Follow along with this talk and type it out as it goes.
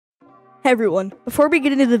Hey everyone, before we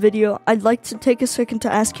get into the video, I'd like to take a second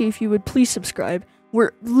to ask you if you would please subscribe.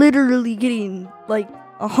 We're literally getting like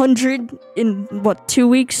 100 in, 2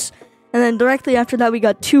 weeks? And then directly after that we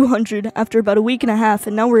got 200 after about a week and a half,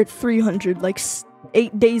 and now we're at 300, like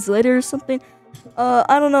 8 days later or something.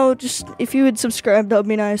 I don't know, just if you would subscribe, that would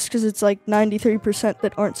be nice, because it's like 93%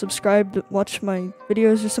 that aren't subscribed that watch my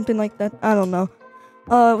videos or something like that. I don't know.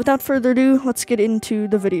 Without further ado, let's get into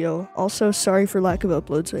the video. Also, sorry for lack of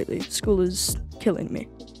uploads lately. School is killing me.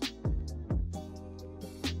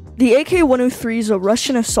 The AK103 is a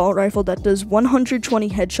Russian assault rifle that does 120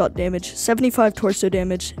 headshot damage, 75 torso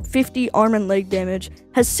damage, 50 arm and leg damage,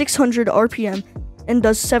 has 600 RPM, and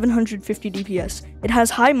does 750 DPS. It has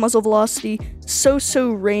high muzzle velocity,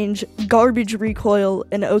 so-so range, garbage recoil,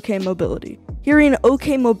 and OK mobility. Hearing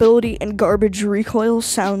OK mobility and garbage recoil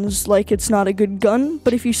sounds like it's not a good gun,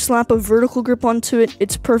 but if you slap a vertical grip onto it,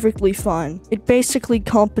 it's perfectly fine. It basically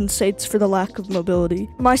compensates for the lack of mobility.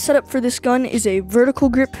 My setup for this gun is a vertical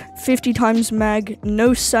grip, 50 times mag,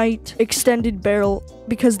 no sight, extended barrel,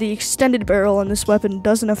 because the extended barrel on this weapon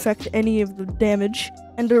doesn't affect any of the damage,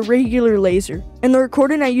 and a regular laser. In the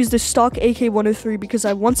recording, I used the stock AK103 because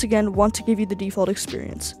I once again want to give you the default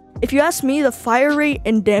experience. If you ask me, the fire rate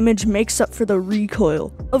and damage makes up for the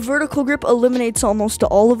recoil. A vertical grip eliminates almost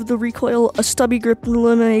all of the recoil, a stubby grip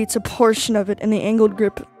eliminates a portion of it, and the angled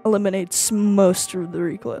grip eliminates most of the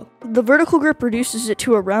recoil. The vertical grip reduces it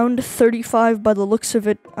to around 35 by the looks of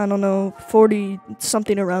it, I don't know, 40,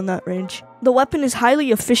 something around that range. The weapon is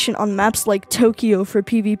highly efficient on maps like Tokyo for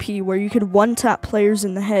PvP, where you could one-tap players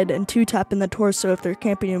in the head and two-tap in the torso if they're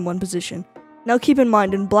camping in one position. Now keep in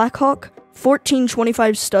mind, in Blackhawk,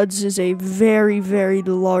 1425 studs is a very, very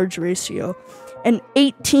large ratio, and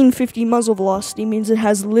 1850 muzzle velocity means it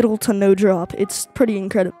has little to no drop. It's pretty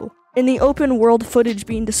incredible. In the open world footage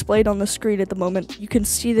being displayed on the screen at the moment, you can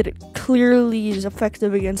see that it clearly is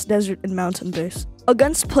effective against desert and mountain base.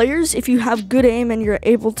 Against players, if you have good aim and you're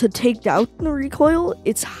able to take out the recoil,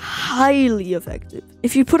 it's highly effective.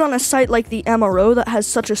 If you put on a sight like the MRO that has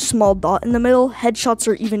such a small dot in the middle, headshots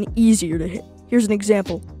are even easier to hit. Here's an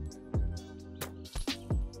example.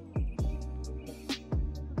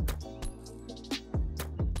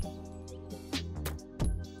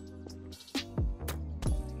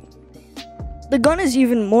 The gun is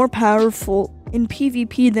even more powerful in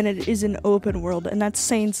PvP than it is in open world, and that's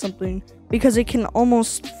saying something, because it can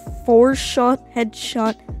almost 4-shot,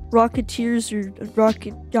 headshot, rocketeers, or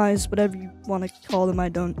rocket guys, whatever you want to call them, I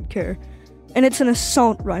don't care. And it's an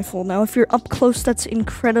assault rifle. Now, if you're up close, that's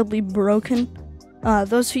incredibly broken.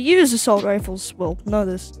 Those who use assault rifles will know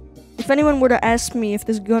this. If anyone were to ask me if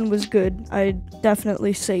this gun was good, I'd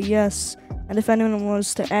definitely say yes. And if anyone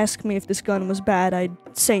was to ask me if this gun was bad, I'd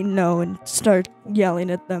say no and start yelling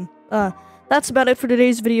at them. That's about it for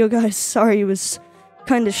today's video, guys. Sorry it was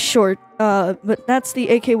kind of short, but that's the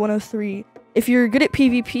AK103. If you're good at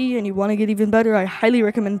PvP and you want to get even better, I highly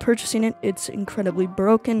recommend purchasing it. It's incredibly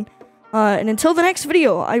broken. And until the next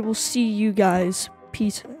video, I will see you guys.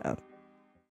 Peace out.